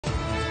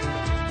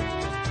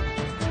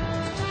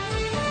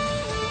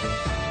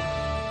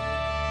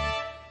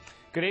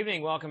Good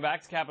evening. Welcome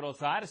back to Capitol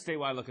Side, a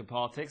statewide look at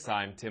politics.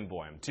 I'm Tim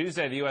Boyum.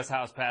 Tuesday, the U.S.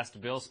 House passed a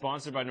bill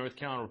sponsored by North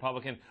Carolina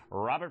Republican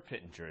Robert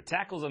Pittenger. It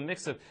tackles a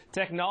mix of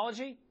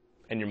technology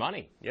and your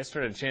money.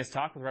 Yesterday, I had a chance to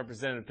talk with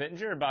Representative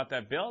Pittenger about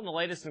that bill and the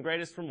latest and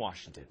greatest from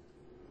Washington.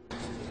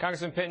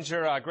 Congressman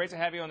Pittenger, great to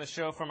have you on the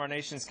show from our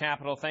nation's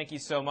capital. Thank you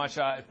so much.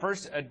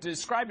 First,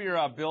 describe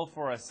your bill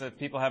for us if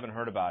people haven't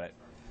heard about it.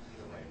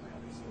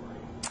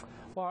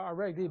 Well, our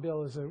Reg-D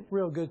bill is a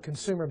real good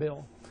consumer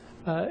bill.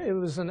 It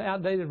was an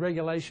outdated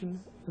regulation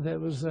that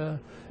was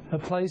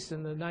placed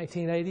in the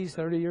 1980s,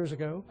 30 years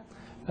ago.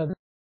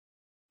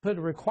 Put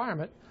a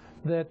requirement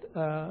that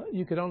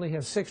you could only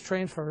have 6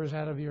 transfers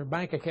out of your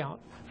bank account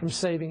from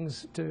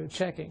savings to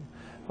checking.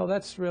 Well,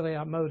 that's really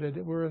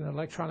outmoded. We're in an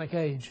electronic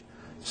age.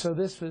 So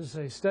this was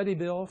a study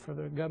bill for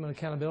the Government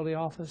Accountability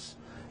Office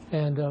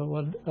and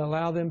would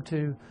allow them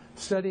to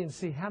study and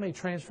see how many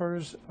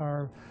transfers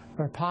are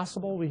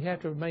possible. We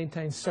have to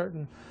maintain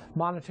certain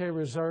monetary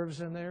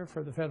reserves in there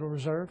for the Federal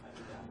Reserve,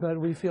 but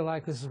we feel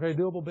like this is a very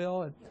doable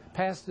bill. It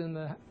passed in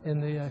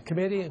the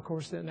committee, and of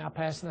course it now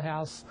passed in the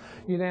House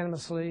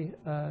unanimously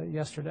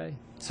yesterday.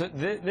 So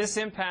this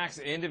impacts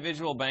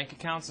individual bank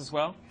accounts as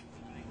well?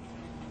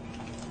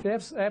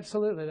 Yes,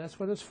 absolutely. That's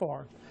what it's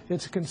for.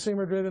 It's a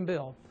consumer-driven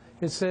bill.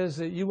 It says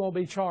that you won't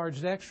be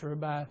charged extra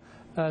by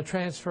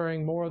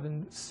transferring more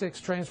than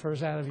 6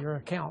 transfers out of your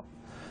account.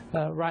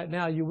 Right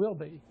now you will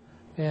be.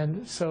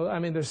 And so, I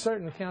mean, there's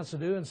certain accounts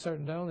that do and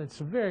certain don't. It's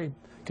very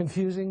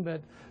confusing,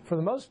 but for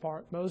the most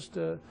part, most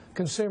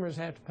consumers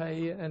have to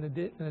pay an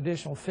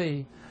additional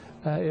fee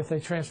if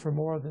they transfer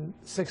more than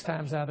 6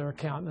 times out of their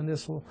account, and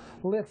this will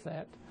lift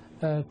that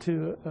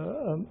to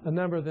a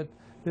number that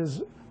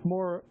is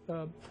more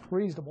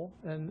reasonable,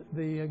 and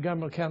the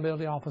Government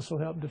Accountability Office will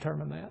help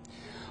determine that.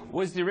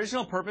 Was the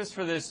original purpose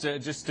for this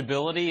just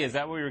stability? Is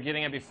that what we were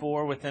getting at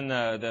before within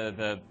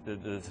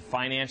the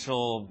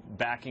financial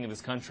backing of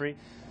this country?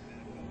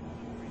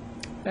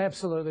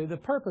 Absolutely. The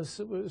purpose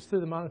was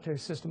through the monetary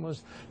system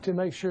was to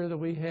make sure that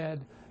we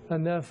had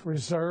enough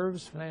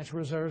reserves, financial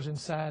reserves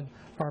inside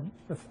our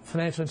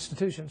financial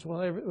institutions.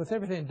 Well, with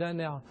everything done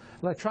now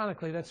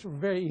electronically, that's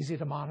very easy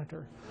to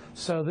monitor.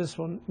 So this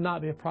will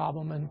not be a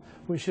problem, and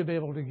we should be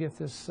able to get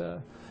this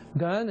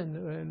done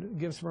and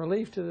give some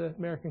relief to the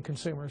American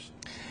consumers.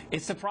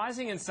 It's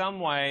surprising in some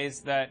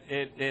ways that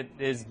it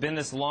has been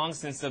this long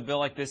since a bill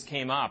like this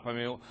came up. I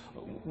mean,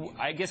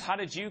 I guess, how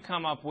did you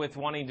come up with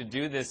wanting to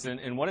do this,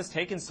 and what has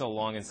taken so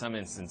long in some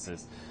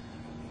instances?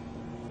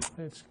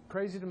 It's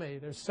crazy to me.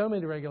 There's so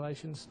many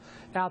regulations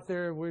out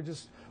there.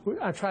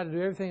 I try to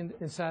do everything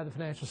inside the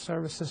financial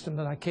service system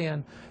that I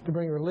can to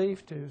bring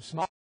relief to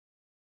small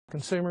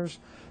consumers,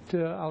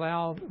 to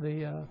allow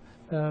the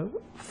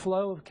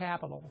flow of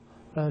capital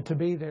to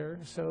be there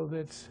so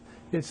that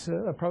it's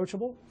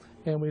approachable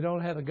and we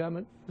don't have the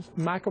government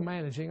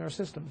micromanaging our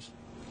systems.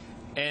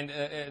 And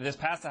this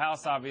passed the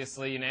House,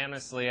 obviously,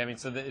 unanimously. I mean,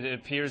 so it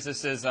appears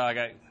this is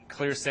got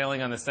clear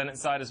sailing on the Senate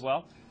side as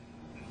well?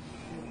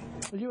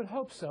 Well, you would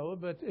hope so,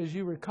 but as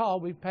you recall,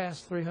 we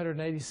passed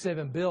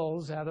 387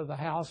 bills out of the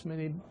House,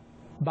 many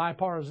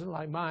bipartisan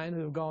like mine,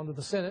 who have gone to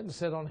the Senate and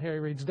sit on Harry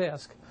Reid's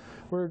desk.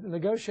 We're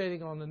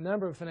negotiating on a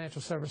number of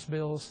financial service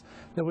bills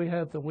that we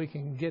hope that we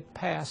can get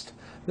passed,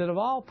 that have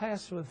all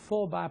passed with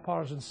full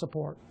bipartisan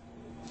support.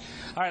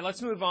 All right,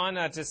 let's move on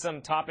to some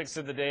topics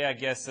of the day, I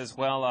guess, as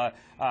well.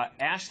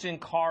 Ashton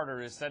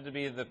Carter is said to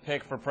be the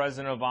pick for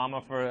President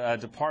Obama for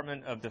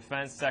Department of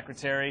Defense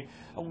Secretary.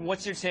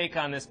 What's your take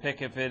on this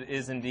pick, if it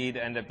is indeed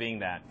end up being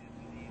that?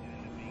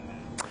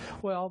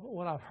 Well,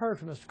 what I've heard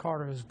from Mr.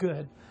 Carter is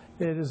good.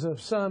 It is of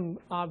some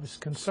obvious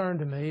concern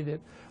to me that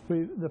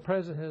the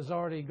President has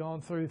already gone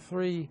through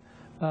 3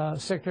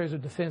 Secretaries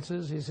of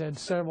Defenses. He's had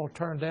several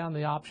turn down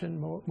the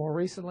option more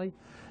recently.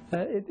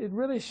 It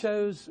really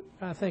shows,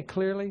 I think,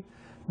 clearly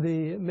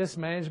the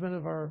mismanagement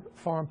of our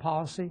foreign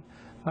policy.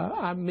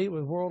 I meet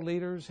with world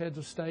leaders, heads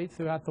of state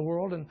throughout the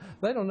world, and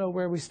they don't know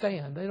where we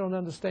stand. They don't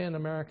understand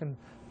American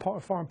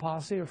foreign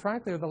policy, or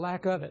frankly, or the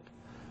lack of it.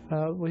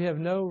 We have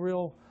no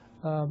real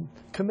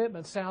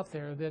commitments out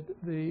there that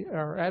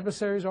our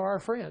adversaries or our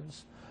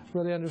friends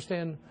really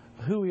understand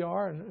who we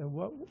are and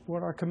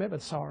what our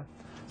commitments are.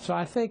 So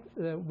I think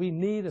that we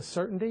need a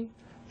certainty.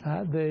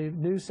 The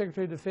new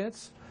Secretary of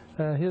Defense,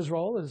 his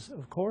role is,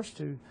 of course,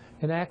 to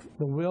enact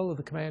the will of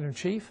the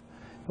Commander-in-Chief.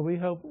 We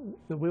hope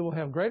that we will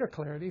have greater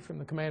clarity from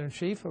the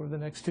Commander-in-Chief over the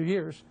next 2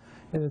 years,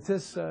 and that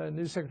this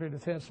new Secretary of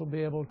Defense will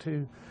be able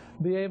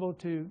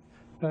to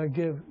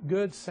give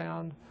good,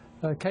 sound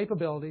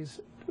capabilities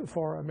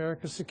for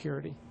America's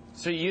security.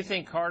 So you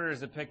think Carter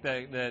is a pick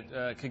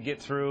that could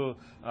get through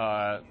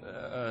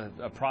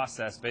a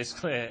process,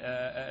 basically,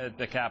 at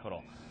the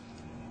Capitol?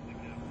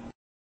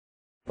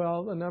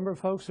 Well, a number of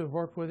folks who have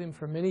worked with him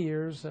for many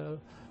years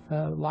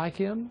like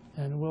him,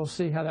 and we'll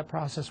see how that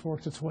process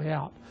works its way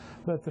out.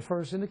 But the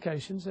first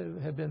indications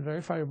have been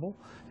very favorable,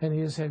 and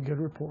he has had good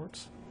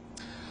reports.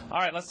 All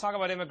right, let's talk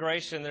about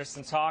immigration. There's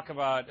some talk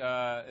about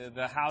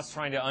the House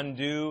trying to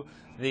undo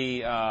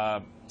the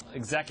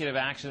executive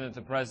action that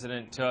the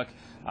president took.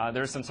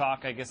 There's some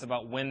talk, I guess,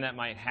 about when that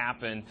might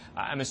happen.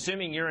 I'm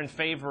assuming you're in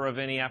favor of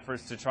any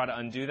efforts to try to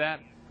undo that?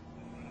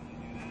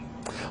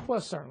 Well,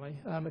 certainly.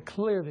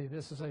 Clearly,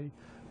 this is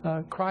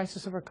a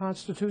crisis of our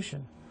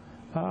Constitution.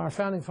 Our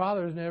founding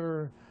fathers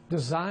never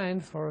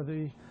designed for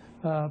the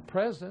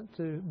president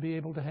to be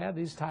able to have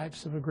these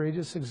types of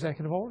egregious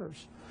executive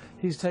orders.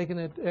 He's taken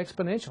it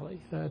exponentially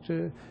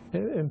to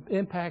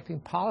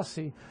impacting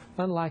policy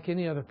unlike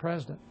any other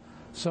president.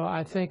 So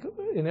I think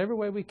in every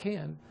way we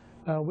can,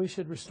 we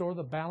should restore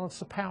the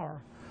balance of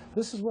power.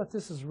 This is what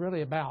this is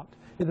really about.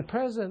 If the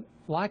president,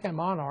 like a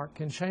monarch,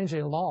 can change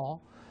a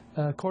law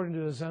according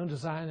to his own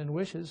design and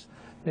wishes,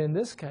 in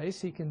this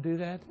case, he can do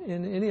that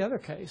in any other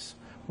case,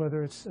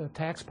 whether it's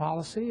tax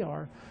policy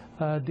or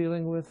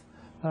dealing with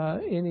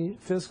any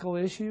fiscal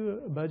issue,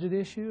 budget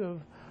issue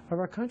of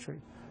our country.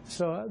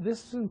 So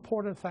this is an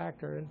important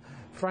factor, and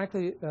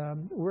frankly,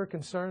 we're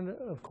concerned,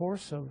 of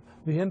course, of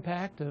the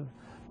impact of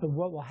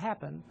what will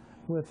happen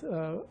with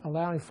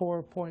allowing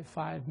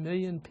 4.5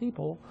 million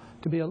people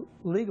to be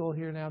legal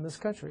here now in this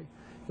country.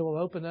 It will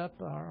open up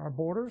our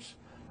borders.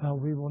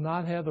 We will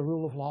not have the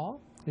rule of law.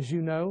 As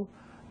you know,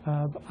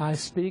 I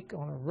speak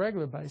on a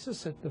regular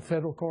basis at the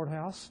federal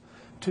courthouse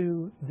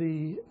to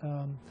the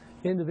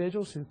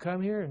individuals who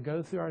come here and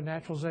go through our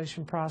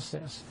naturalization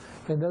process.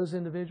 And those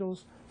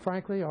individuals,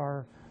 frankly,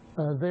 are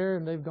there,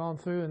 and they've gone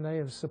through and they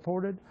have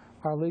supported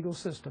our legal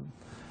system.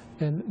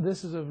 And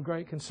this is of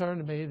great concern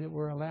to me that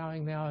we're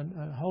allowing now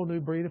a whole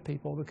new breed of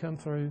people to come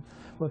through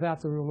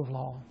without the rule of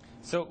law.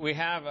 So we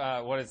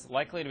have what is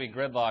likely to be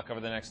gridlock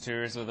over the next 2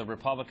 years with a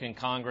Republican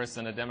Congress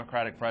and a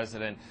Democratic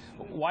president.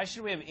 Why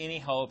should we have any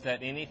hope that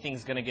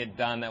anything's going to get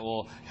done that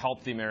will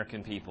help the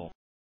American people?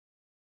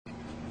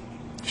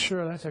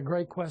 Sure, that's a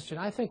great question.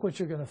 I think what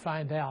you're going to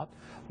find out,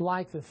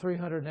 like the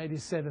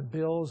 387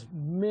 bills,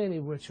 many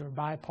of which are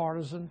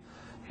bipartisan,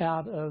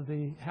 out of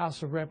the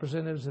House of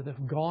Representatives that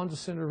have gone to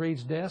Senator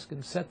Reid's desk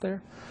and sat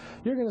there,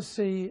 you're going to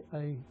see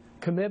a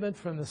commitment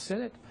from the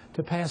Senate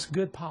to pass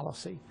good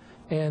policy.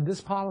 And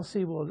this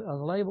policy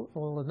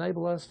will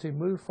enable us to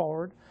move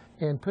forward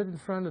and put in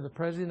front of the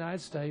President of the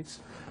United States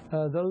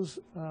those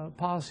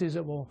policies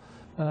that will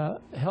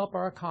help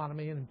our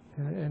economy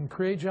and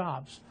create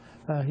jobs.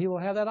 He will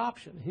have that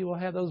option. He will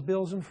have those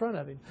bills in front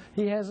of him.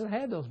 He hasn't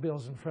had those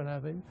bills in front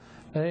of him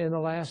in the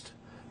last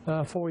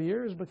 4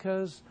 years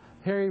because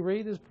Harry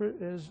Reid has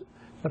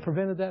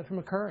prevented that from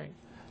occurring.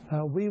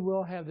 We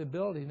will have the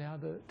ability now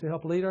to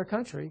help lead our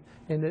country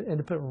and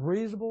to put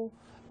reasonable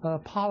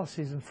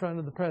policies in front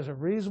of the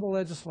president, reasonable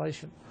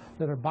legislation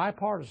that are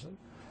bipartisan,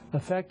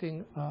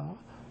 affecting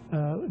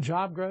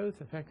job growth,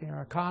 affecting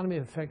our economy,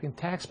 affecting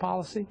tax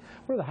policy.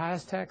 We're the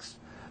highest tax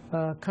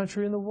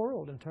country in the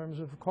world in terms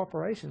of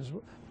corporations.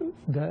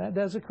 That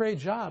doesn't create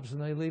jobs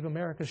and they leave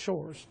America's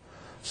shores.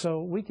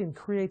 So we can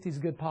create these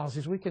good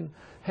policies. We can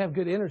have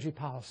good energy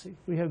policy.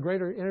 We have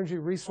greater energy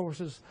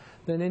resources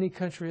than any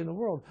country in the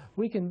world.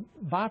 We can,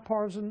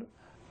 bipartisan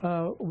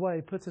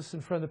way, put this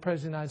in front of the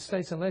President of the United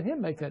States and let him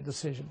make that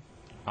decision.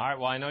 All right,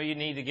 well, I know you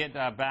need to get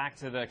back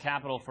to the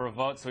Capitol for a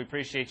vote, so we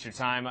appreciate your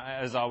time,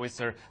 as always,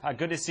 sir.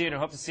 Good to see you, and I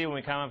hope to see you when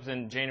we come up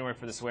in January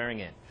for the swearing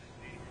in.